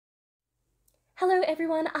Hello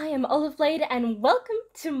everyone, I am Oliveblade and welcome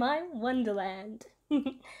to my wonderland.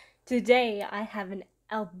 Today I have an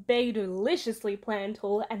Albedo-liciously planned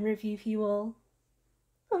haul and review for you all.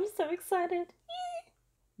 I'm so excited.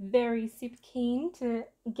 Very super keen to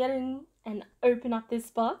get in and open up this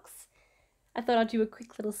box. I thought I'd do a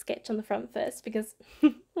quick little sketch on the front first because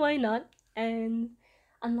why not? And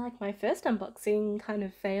unlike my first unboxing kind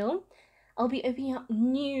of fail, I'll be opening up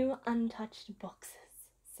new untouched boxes.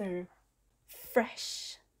 So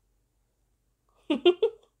fresh. So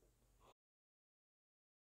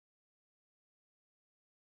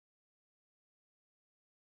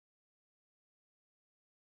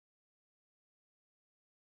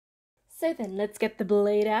then, let's get the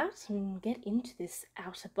blade out and get into this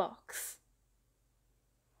outer box.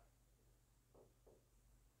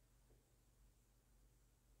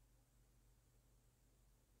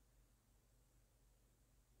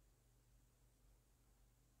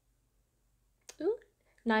 Ooh,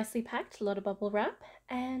 nicely packed, a lot of bubble wrap,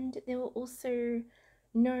 and there were also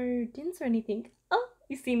no dents or anything. Oh,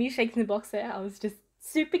 you see me shaking the box there. I was just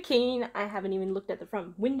super keen. I haven't even looked at the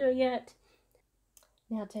front window yet.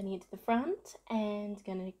 Now turning it to the front and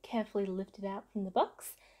gonna carefully lift it out from the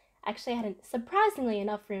box. Actually, I had surprisingly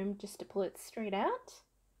enough room just to pull it straight out.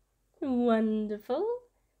 Wonderful.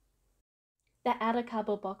 The outer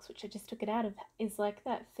cardboard box, which I just took it out of, is like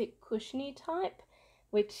that thick cushiony type,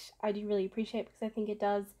 which I do really appreciate because I think it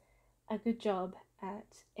does a good job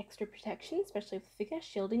at extra protection, especially with the figure,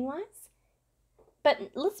 shielding wise.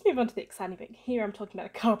 But let's move on to the exciting bit. Here I'm talking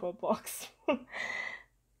about a cardboard box.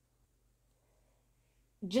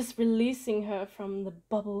 Just releasing her from the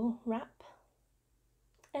bubble wrap.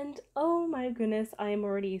 And oh my goodness, I am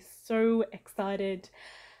already so excited.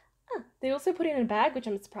 They also put it in a bag, which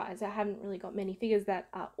I'm surprised. I haven't really got many figures that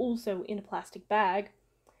are also in a plastic bag.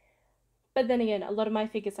 But then again, a lot of my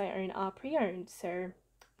figures I own are pre-owned, so I'm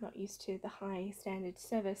not used to the high standard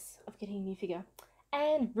service of getting a new figure.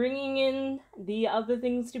 And bringing in the other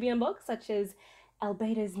things to be unboxed, such as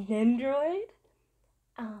Albedo's Nendoroid,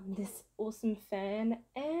 this awesome fan,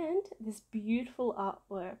 and this beautiful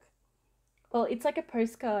artwork. Well, it's like a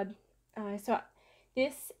postcard. So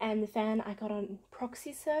this and the fan I got on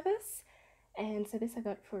proxy service, and so this I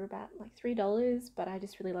got for about like $3, but I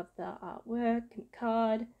just really love the artwork and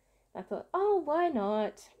card. I thought, oh, why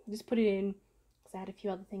not? Just put it in, because I had a few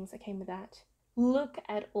other things that came with that. Look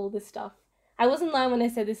at all this stuff. I wasn't lying when I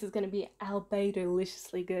said this is going to be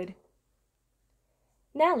Albedo-liciously good.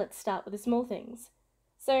 Now let's start with the small things.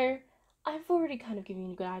 So I've already kind of given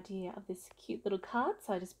you a good idea of this cute little card,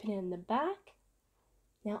 so I just pin it in the back.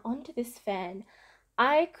 Now onto this fan.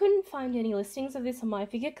 I couldn't find any listings of this on my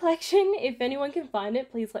figure collection. If anyone can find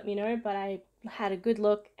it, please let me know, but I had a good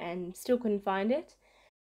look and still couldn't find it.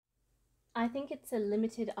 I think it's a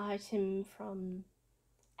limited item from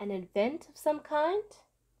an event of some kind.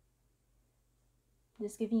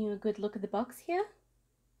 Just giving you a good look at the box here.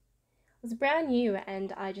 It was brand new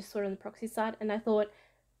and I just saw it on the proxy site and I thought,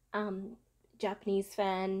 Japanese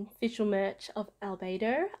fan, official merch of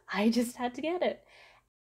Albedo, I just had to get it.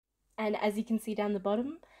 And as you can see down the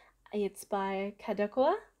bottom, it's by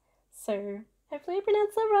Kadokawa, so hopefully I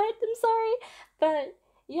pronounced that right, I'm sorry. But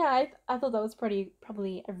yeah, I thought that was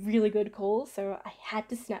probably a really good call, so I had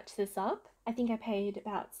to snatch this up. I think I paid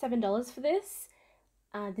about $7 for this.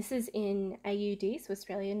 This is in AUD, so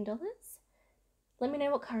Australian dollars. Let me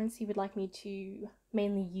know what currency you would like me to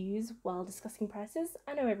mainly use while discussing prices.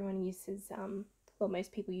 I know everyone uses, well,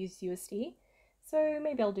 most people use USD, so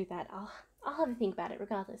maybe I'll do that. I'll have a think about it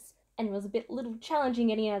regardless. And it was a little challenging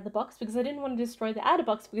getting out of the box because I didn't want to destroy the outer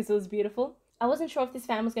box because it was beautiful. I wasn't sure if this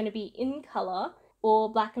fan was going to be in colour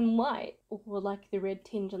or black and white or like the red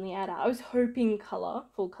tinge on the outer. I was hoping colour,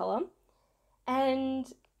 full colour. And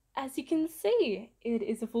as you can see, it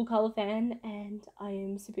is a full colour fan and I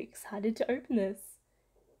am super excited to open this.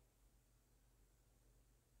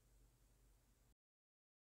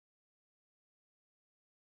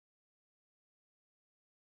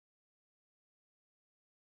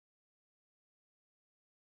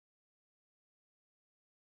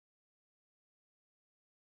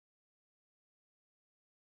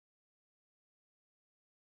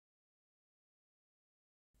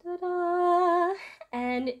 Ta-da!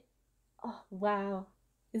 And oh wow,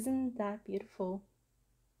 isn't that beautiful?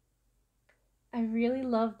 I really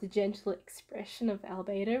love the gentle expression of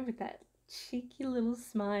Albedo with that cheeky little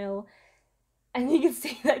smile. And you can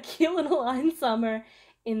see that cute little line summer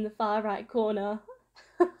in the far right corner.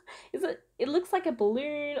 It looks like a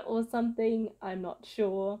balloon or something, I'm not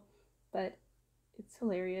sure, but it's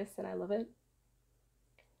hilarious and I love it.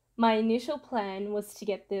 My initial plan was to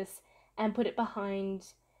get this and put it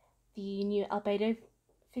behind the new Albedo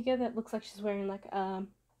figure that looks like she's wearing like a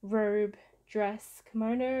robe, dress,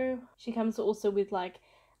 kimono. She comes also with like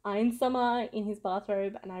Iron Summer in his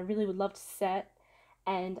bathrobe, and I really would love to set,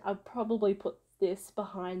 and I'll probably put this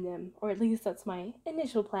behind them, or at least that's my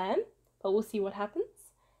initial plan, but we'll see what happens.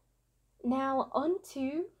 Now on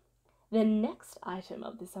to the next item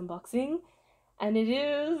of this unboxing, and it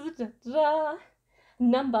is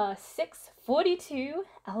number 642,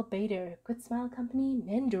 Albedo, Good Smile Company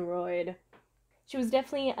Nendoroid. She was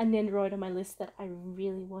definitely a Nendoroid on my list that I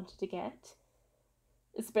really wanted to get.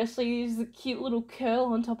 Especially this cute little curl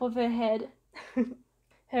on top of her head.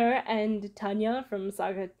 Her and Tanya from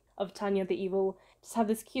Saga of Tanya the Evil just have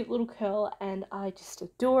this cute little curl, and I just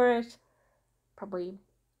adore it. Probably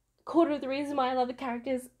a quarter of the reason why I love the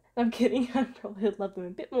characters. I'm kidding, I probably would love them a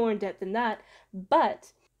bit more in depth than that,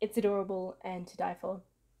 but it's adorable and to die for.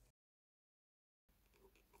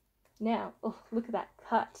 Now, oh, look at that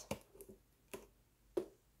cut.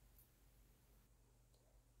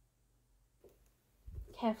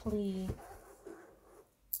 Carefully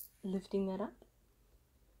lifting that up.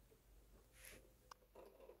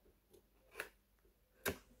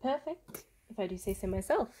 Perfect, if I do say so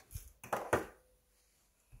myself.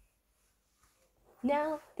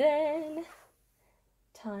 Now then,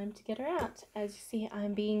 time to get her out. As you see,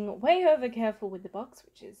 I'm being way over careful with the box,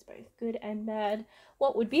 which is both good and bad.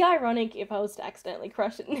 What would be ironic if I was to accidentally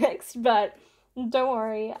crush it next, but don't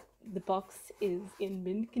worry, the box is in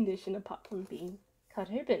mint condition apart from being cut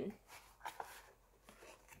open.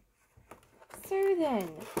 So then,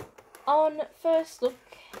 on first look,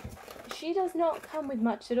 she does not come with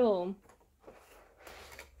much at all.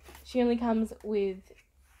 She only comes with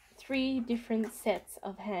 3 different sets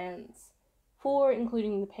of hands. 4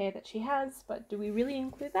 including the pair that she has, but do we really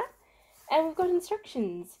include that? And we've got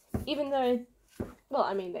instructions, even though, well,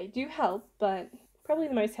 I mean, they do help, but probably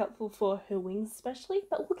the most helpful for her wings especially,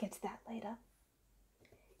 but we'll get to that later.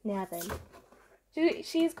 Now then,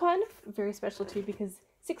 she is kind of very special too, because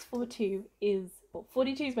 642 is, well,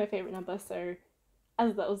 42 is my favourite number, so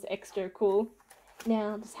as that was extra cool.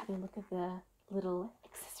 Now, just having a look at the little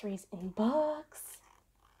accessories in box.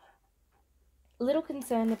 A little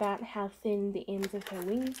concerned about how thin the ends of her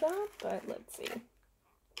wings are, but let's see.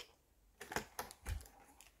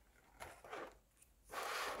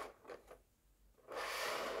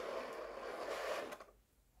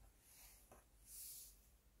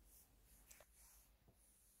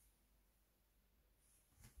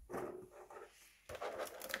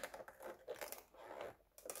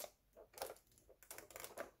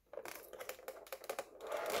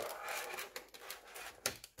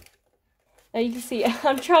 Now you can see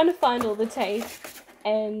I'm trying to find all the tape,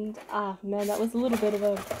 and man, that was a little bit of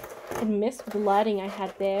a miss with the lighting I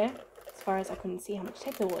had there, as far as I couldn't see how much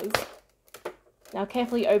tape there was. Now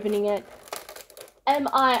carefully opening it.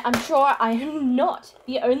 I'm sure I am not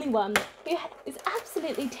the only one who is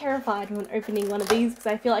absolutely terrified when opening one of these, because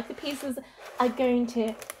I feel like the pieces are going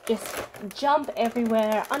to just jump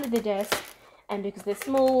everywhere under the desk, and because they're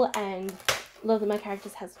small and a lot of my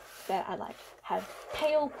characters have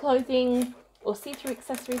pale clothing or see-through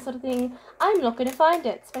accessory sort of thing, I'm not going to find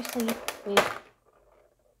it, especially with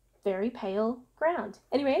very pale ground.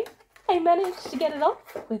 Anyway, I managed to get it off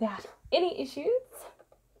without any issues.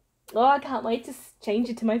 Oh, I can't wait to change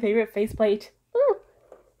it to my favourite faceplate. Ooh.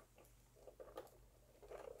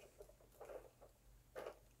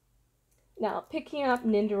 Now, picking up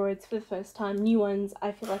Nendoroids for the first time, new ones,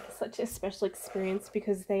 I feel like it's such a special experience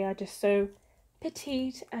because they are just so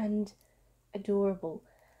petite and adorable.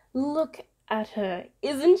 Look at her.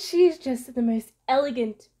 Isn't she just the most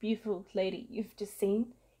elegant, beautiful lady you've just seen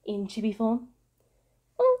in chibi form?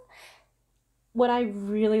 Oh. What I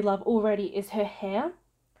really love already is her hair.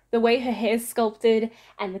 The way her hair is sculpted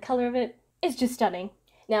and the colour of it is just stunning.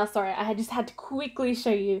 Now, sorry, I just had to quickly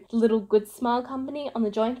show you the little Good Smile Company on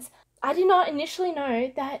the joints. I did not initially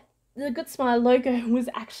know that the Good Smile logo was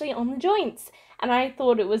actually on the joints, and I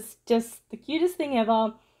thought it was just the cutest thing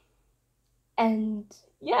ever. And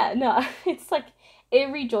yeah, no, it's like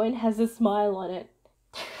every joint has a smile on it.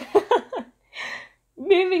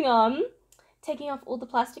 Moving on, taking off all the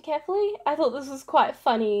plastic carefully. I thought this was quite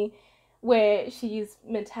funny, where she's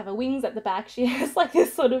meant to have her wings at the back. She has like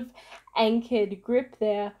this sort of anchored grip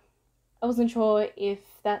there. I wasn't sure if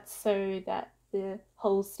that's so that the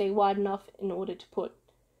holes stay wide enough in order to put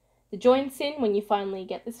the joints in when you finally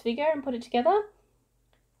get this figure and put it together.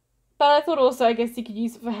 But I thought also, I guess you could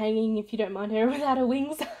use it for hanging if you don't mind her without her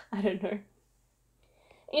wings. I don't know.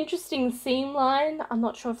 Interesting seam line. I'm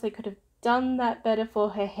not sure if they could have done that better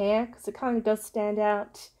for her hair, because it kind of does stand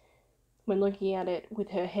out when looking at it with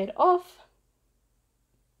her head off.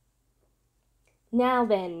 Now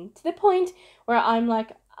then, to the point where I'm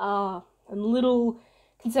like, I'm a little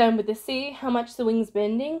concerned with the sea, how much the wing's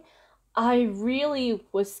bending. I really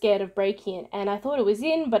was scared of breaking it, and I thought it was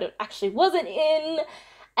in, but it actually wasn't in,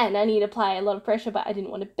 and I need to apply a lot of pressure, but I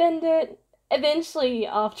didn't want to bend it. Eventually,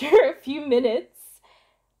 after a few minutes,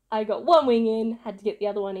 I got one wing in, had to get the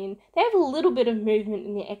other one in. They have a little bit of movement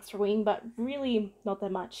in the extra wing, but really not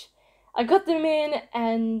that much. I got them in,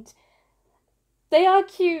 and they are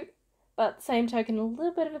cute, but same token, a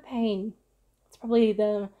little bit of a pain. It's probably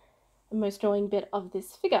the most annoying bit of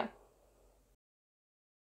this figure.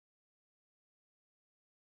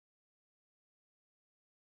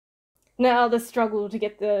 Now the struggle to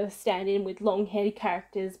get the stand in with long-haired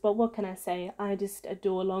characters, but what can I say? I just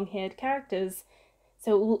adore long-haired characters,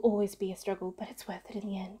 so it will always be a struggle, but it's worth it in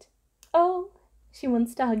the end. Oh, she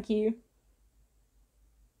wants to hug you.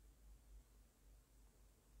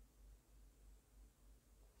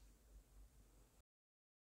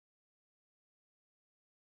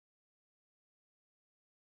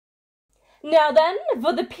 Now then,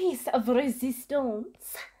 for the piece of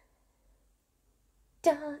resistance.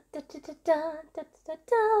 Da, da, da, da, da, da, da,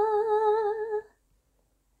 da.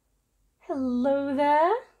 Hello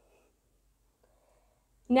there.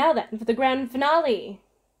 Now then, for the grand finale.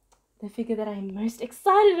 The figure that I'm most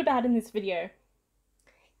excited about in this video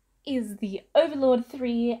is the Overlord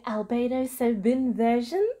 3 Albedo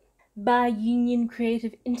subversion by Union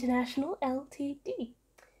Creative International Ltd.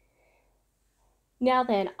 Now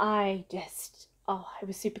then, I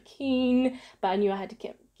was super keen, but I knew I had to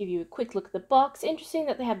give you a quick look at the box. Interesting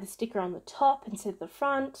that they have the sticker on the top instead of the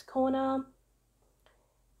front corner.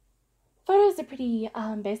 Photos are pretty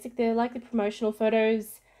basic. They're like the promotional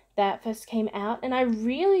photos that first came out, and I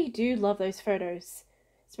really do love those photos,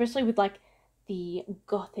 especially with like the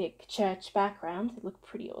gothic church background. They look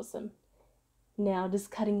pretty awesome. Now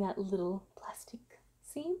just cutting that little plastic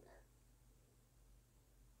seam.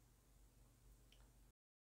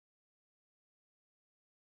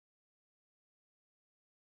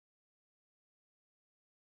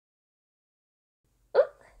 Oh,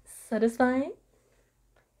 satisfying.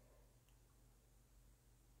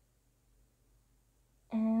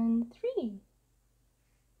 And 3.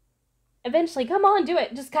 Eventually, come on, do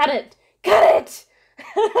it. Just cut it. Cut it!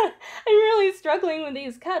 I'm really struggling with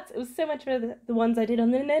these cuts. It was so much better than the ones I did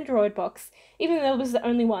on the Nendoroid box, even though it was the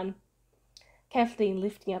only one. Carefully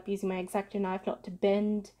lifting up using my X-Acto knife not to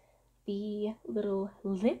bend the little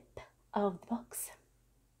lip of the box.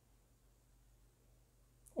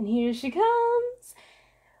 And here she comes.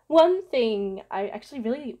 One thing I actually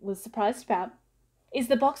really was surprised about is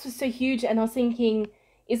the box was so huge, and I was thinking,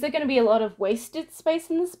 is there going to be a lot of wasted space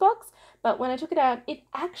in this box? But when I took it out, it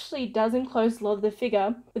actually does enclose a lot of the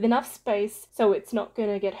figure with enough space so it's not going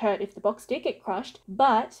to get hurt if the box did get crushed,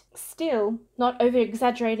 but still not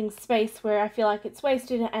over-exaggerating space where I feel like it's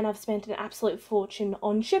wasted and I've spent an absolute fortune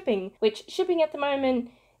on shipping, which shipping at the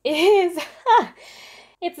moment is...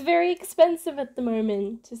 It's very expensive at the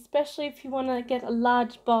moment, especially if you want to get a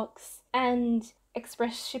large box and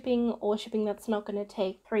express shipping or shipping that's not going to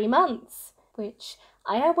take 3 months, which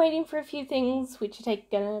I am waiting for a few things which are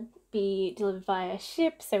going to be delivered via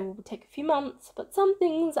ship, so it will take a few months, but some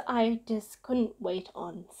things I just couldn't wait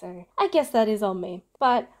on, so I guess that is on me.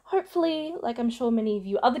 But hopefully, like I'm sure many of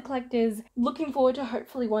you other collectors, looking forward to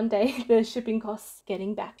hopefully one day the shipping costs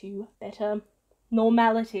getting back to better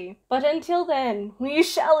normality. But until then, we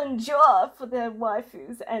shall endure for the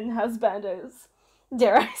waifus and husbandos,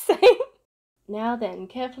 dare I say. Now then,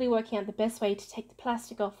 carefully working out the best way to take the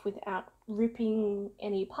plastic off without ripping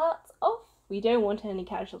any parts off. We don't want any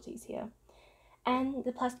casualties here. And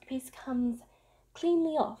the plastic piece comes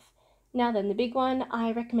cleanly off. Now then, the big one,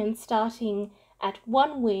 I recommend starting at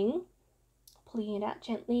one wing, pulling it out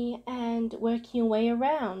gently and working your way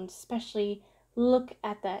around, especially look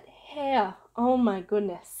at that hair. Oh my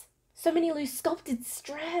goodness. So many loose sculpted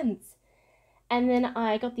strands. And then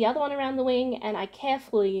I got the other one around the wing and I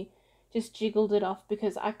carefully just jiggled it off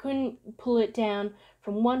because I couldn't pull it down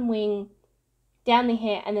from one wing down the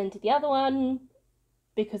hair and then to the other one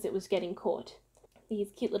because it was getting caught.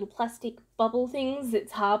 These cute little plastic bubble things,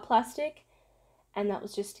 it's hard plastic, and that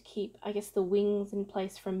was just to keep, I guess, the wings in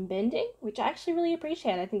place from bending, which I actually really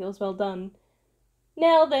appreciate. I think that was well done.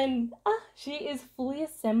 Now then, she is fully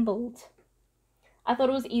assembled. I thought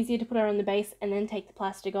it was easier to put her on the base and then take the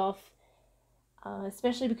plastic off,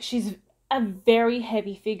 especially because she's a very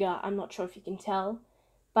heavy figure. I'm not sure if you can tell,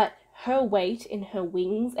 but her weight in her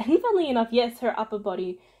wings, and funnily enough, yes, her upper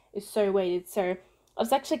body is so weighted, so I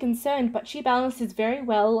was actually concerned, but she balances very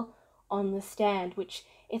well on the stand, which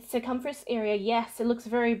its circumference area, yes, it looks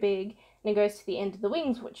very big, and it goes to the end of the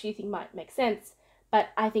wings, which you think might make sense, but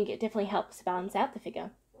I think it definitely helps balance out the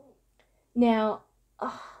figure. Now,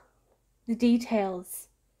 the details.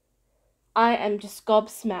 I am just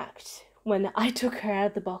gobsmacked when I took her out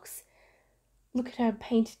of the box. Look at her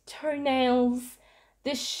painted toenails,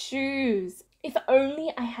 the shoes. If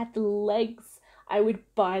only I had the legs, I would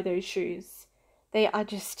buy those shoes. They are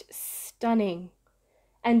just stunning.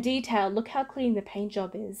 And detailed, look how clean the paint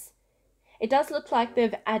job is. It does look like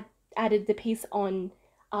they've added the piece on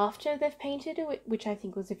after they've painted it, which I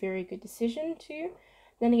think was a very good decision too.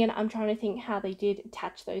 Then again, I'm trying to think how they did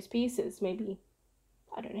attach those pieces. Maybe,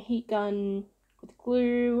 I don't know, heat gun with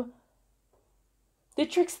glue. The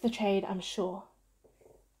tricks of the trade, I'm sure.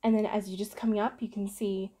 And then as you're just coming up, you can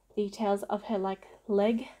see details of her like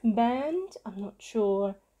leg band. I'm not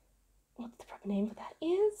sure what the proper name for that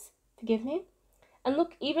is. Forgive me. And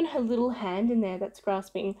look, even her little hand in there that's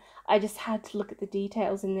grasping, I just had to look at the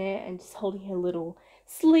details in there and just holding her little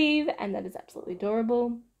sleeve, and that is absolutely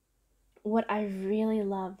adorable. What I really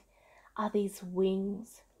love are these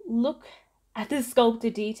wings. Look at the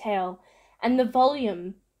sculpted detail and the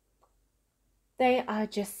volume. They are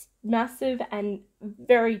just massive and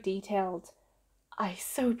very detailed. I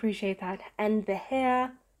so appreciate that. And the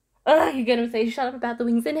hair. Ugh, you're gonna say shut up about the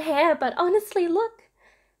wings and hair, but honestly, look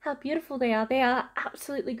how beautiful they are. They are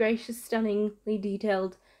absolutely gracious, stunningly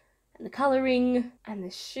detailed. And the colouring and the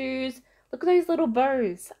shoes. Look at those little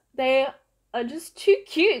bows. They are just too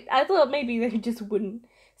cute. I thought maybe they just wouldn't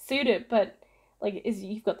suit it, but like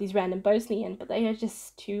you've got these random bows in the end, but they are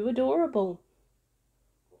just too adorable.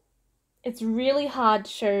 It's really hard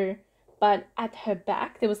to show, but at her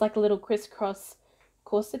back there was like a little crisscross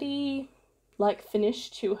corsety like finish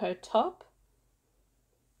to her top.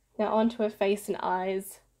 Now onto her face and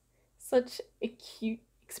eyes. Such a cute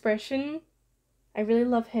expression. I really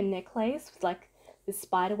love her necklace with like the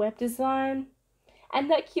spiderweb design.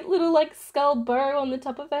 And that cute little like skull bow on the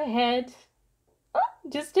top of her head. Oh,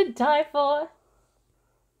 just to die for.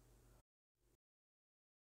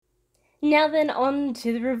 Now then, on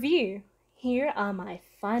to the review. Here are my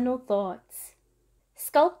final thoughts.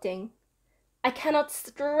 Sculpting. I cannot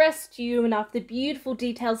stress to you enough the beautiful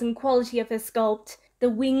details and quality of her sculpt. The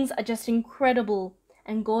wings are just incredible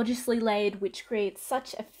and gorgeously laid, which creates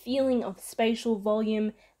such a feeling of spatial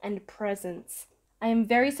volume and presence. I am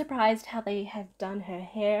very surprised how they have done her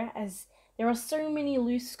hair, as there are so many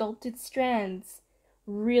loose sculpted strands.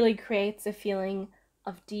 Really creates a feeling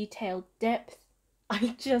of detailed depth.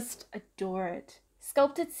 I just adore it.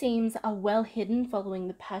 Sculpted seams are well hidden following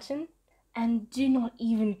the pattern. And do not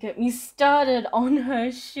even get me started on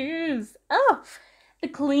her shoes. Oh, the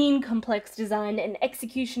clean, complex design and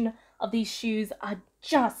execution of these shoes are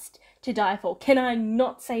just to die for. Can I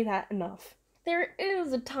not say that enough? There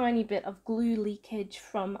is a tiny bit of glue leakage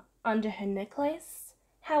from under her necklace.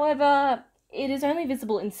 However, it is only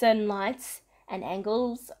visible in certain lights and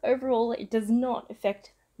angles. Overall, it does not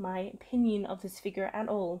affect my opinion of this figure at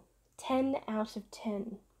all. 10 out of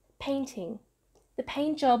 10. Painting. The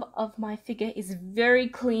paint job of my figure is very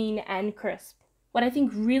clean and crisp. What I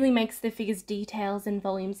think really makes the figure's details and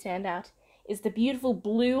volume stand out is the beautiful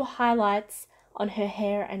blue highlights on her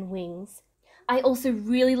hair and wings. I also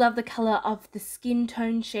really love the colour of the skin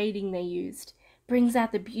tone shading they used. Brings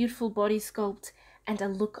out the beautiful body sculpt and a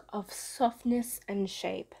look of softness and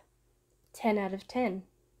shape. 10 out of 10.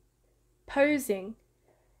 Posing.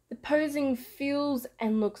 The posing feels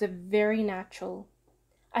and looks very natural.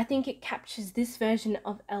 I think it captures this version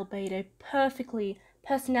of Albedo perfectly,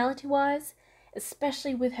 personality-wise,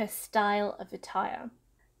 especially with her style of attire.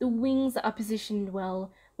 The wings are positioned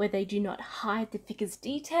well, where they do not hide the figure's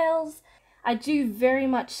details. I do very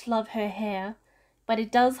much love her hair, but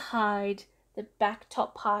it does hide the back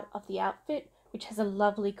top part of the outfit, which has a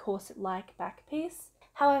lovely corset-like back piece.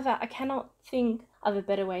 However, I cannot think of a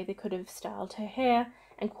better way they could have styled her hair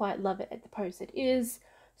and quite love it at the pose it is,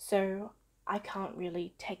 so I can't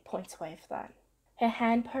really take points away for that. Her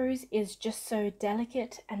hand pose is just so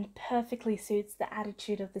delicate and perfectly suits the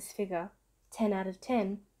attitude of this figure. 10 out of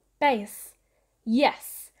 10. Base.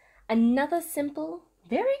 Yes, another simple,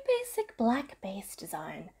 very basic black base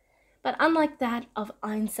design. But unlike that of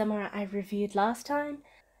Ein Samurai I reviewed last time,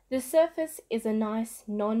 the surface is a nice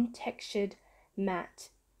non-textured matte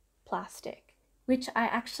plastic, which I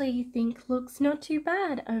actually think looks not too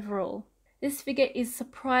bad overall. This figure is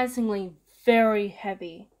surprisingly very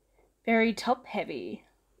heavy, very top heavy.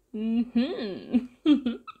 The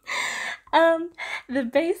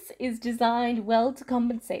base is designed well to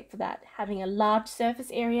compensate for that, having a large surface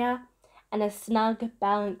area and a snug,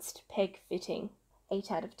 balanced peg fitting. 8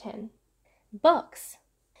 out of 10. Box.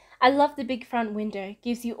 I love the big front window,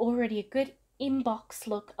 gives you already a good in-box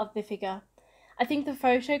look of the figure. I think the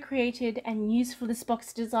photo created and used for this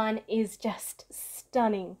box design is just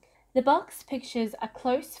stunning. The box pictures a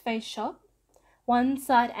close face shot, one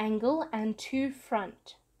side angle and two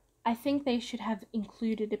front. I think they should have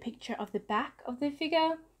included a picture of the back of the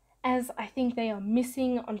figure, as I think they are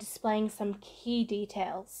missing on displaying some key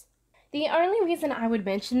details. The only reason I would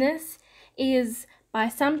mention this is by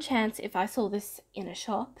some chance if I saw this in a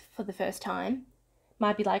shop for the first time,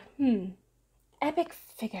 might be like, epic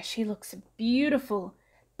figure, she looks beautiful.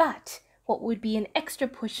 But what would be an extra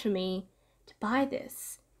push for me to buy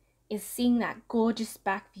this is seeing that gorgeous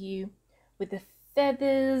back view with the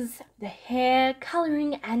feathers, the hair,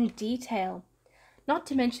 colouring and detail. Not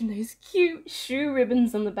to mention those cute shoe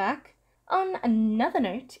ribbons on the back. On another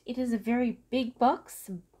note, it is a very big box,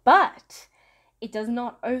 but it does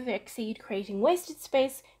not over-exceed creating wasted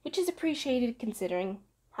space, which is appreciated considering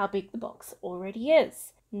how big the box already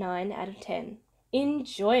is. 9 out of 10.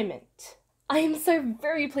 Enjoyment. I am so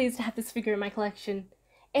very pleased to have this figure in my collection.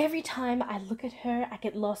 Every time I look at her, I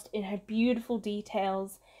get lost in her beautiful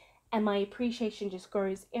details, and my appreciation just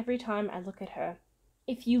grows every time I look at her.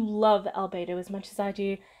 If you love Albedo as much as I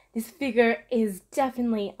do, this figure is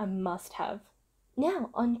definitely a must-have. Now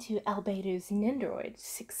on to Albedo's Nendoroid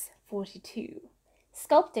 642.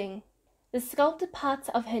 Sculpting. The sculpted parts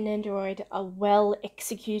of her Nendoroid are well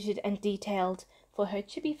executed and detailed for her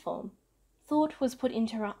chibi form. Thought was put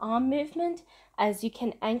into her arm movement, as you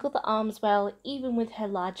can angle the arms well even with her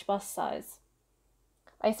large bust size.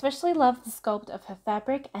 I especially love the sculpt of her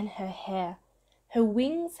fabric and her hair. Her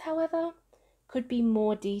wings, however, could be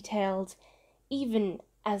more detailed, even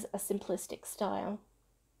as a simplistic style.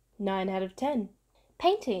 9 out of 10.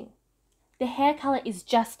 Painting. The hair colour is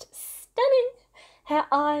just stunning. Her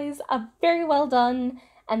eyes are very well done,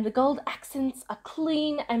 and the gold accents are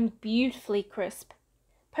clean and beautifully crisp.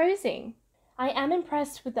 Posing. I am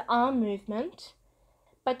impressed with the arm movement,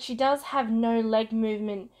 but she does have no leg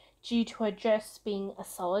movement due to her dress being a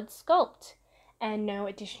solid sculpt, and no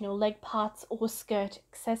additional leg parts or skirt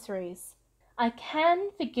accessories. I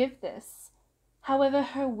can forgive this. However,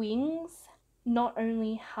 her wings, not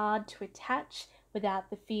only hard to attach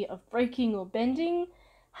without the fear of breaking or bending,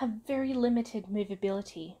 have very limited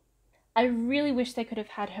movability. I really wish they could have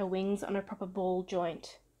had her wings on a proper ball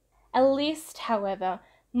joint. At least, however,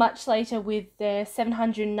 much later with the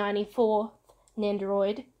 794th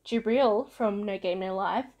Nendoroid, Jibril from No Game No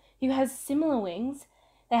Life, who has similar wings,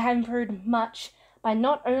 they have improved much by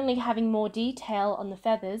not only having more detail on the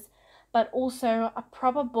feathers, but also a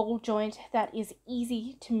proper ball joint that is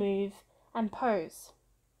easy to move and pose.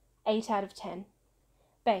 8 out of 10.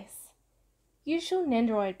 Base. Usual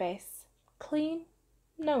Nendoroid base. Clean,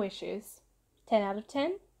 no issues. 10 out of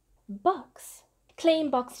 10. Box.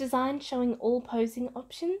 Clean box design showing all posing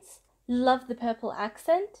options. Love the purple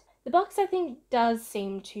accent. The box I think does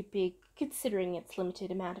seem too big considering its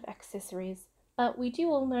limited amount of accessories, but we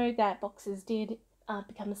do all know that boxes did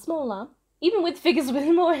become smaller, even with figures with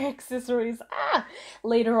more accessories,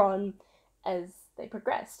 later on as they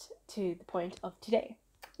progressed to the point of today.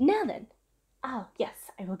 Now then,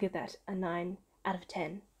 yes, I will give that a 9 out of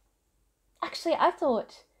 10. Actually, I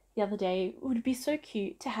thought the other day it would be so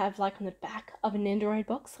cute to have like on the back of an Nendoroid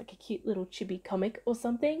box, like a cute little chibi comic or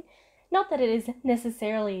something. Not that it is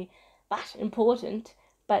necessarily that important,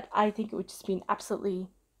 but I think it would just be an absolutely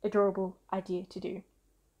adorable idea to do.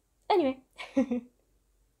 Anyway,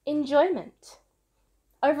 enjoyment.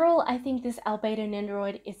 Overall, I think this Albedo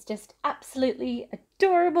Nendoroid is just absolutely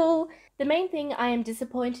adorable. The main thing I am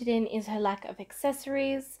disappointed in is her lack of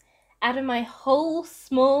accessories. Out of my whole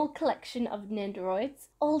small collection of Nendoroids,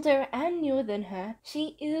 older and newer than her,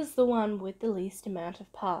 she is the one with the least amount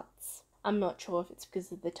of parts. I'm not sure if it's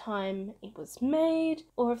because of the time it was made,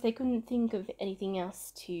 or if they couldn't think of anything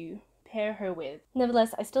else to pair her with.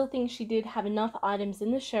 Nevertheless, I still think she did have enough items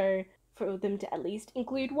in the show for them to at least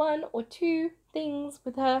include 1 or 2 things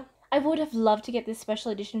with her. I would have loved to get this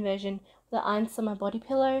special edition version with the Iron Summer body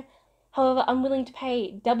pillow. However, I'm willing to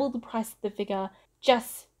pay double the price of the figure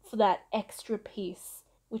just for that extra piece,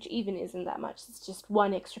 which even isn't that much. It's just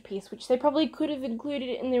 1 extra piece, which they probably could have included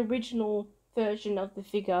in the original version of the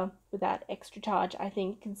figure without extra charge, I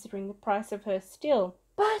think, considering the price of her still.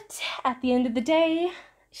 But at the end of the day,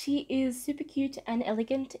 she is super cute and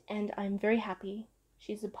elegant, and I'm very happy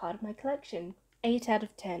she's a part of my collection. 8 out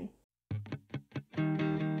of 10.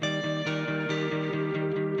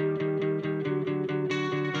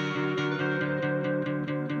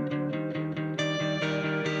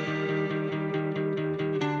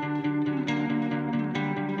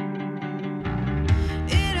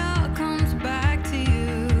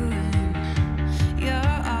 You're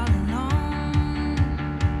all alone.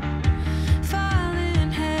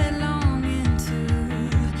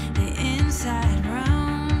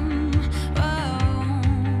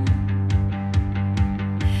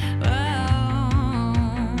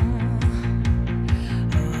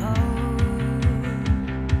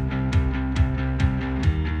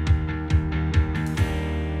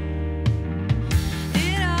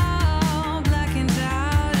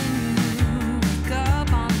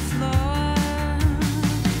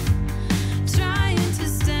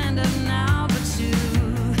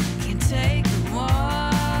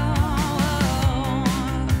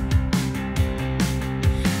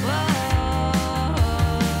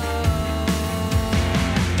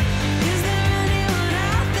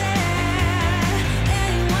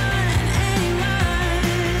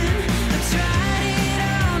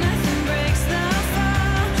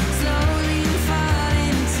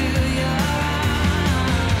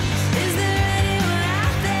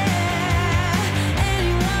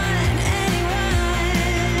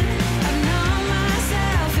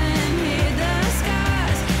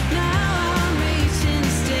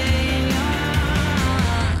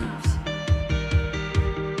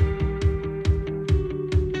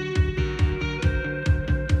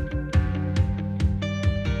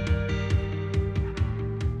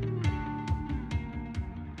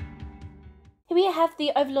 Here we have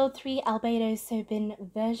the Overlord 3 Albedo Sobin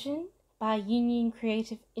version by Union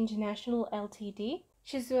Creative International Ltd.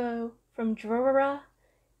 Shizuo from Drora,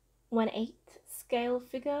 1/8 scale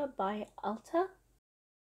figure by Alta.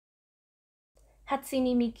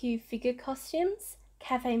 Hatsune Miku figure costumes,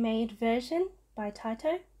 cafe made version by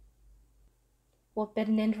Taito. What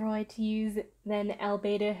better Nendoroid to use than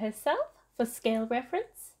Albedo herself for scale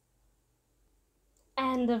reference?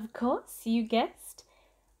 And of course, you guessed,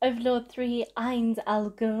 Overlord 3 Eins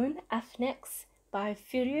Algon Afnex by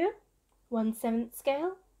Furyu, 1/7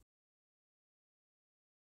 scale.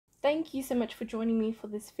 Thank you so much for joining me for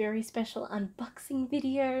this very special unboxing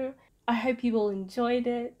video. I hope you all enjoyed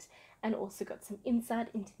it and also got some insight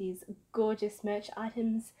into these gorgeous merch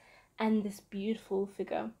items and this beautiful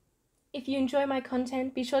figure. If you enjoy my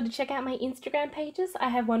content, be sure to check out my Instagram pages. I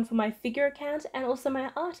have one for my figure account and also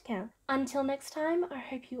my art account. Until next time, I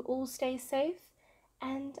hope you all stay safe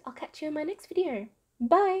and I'll catch you in my next video.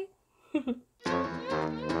 Bye!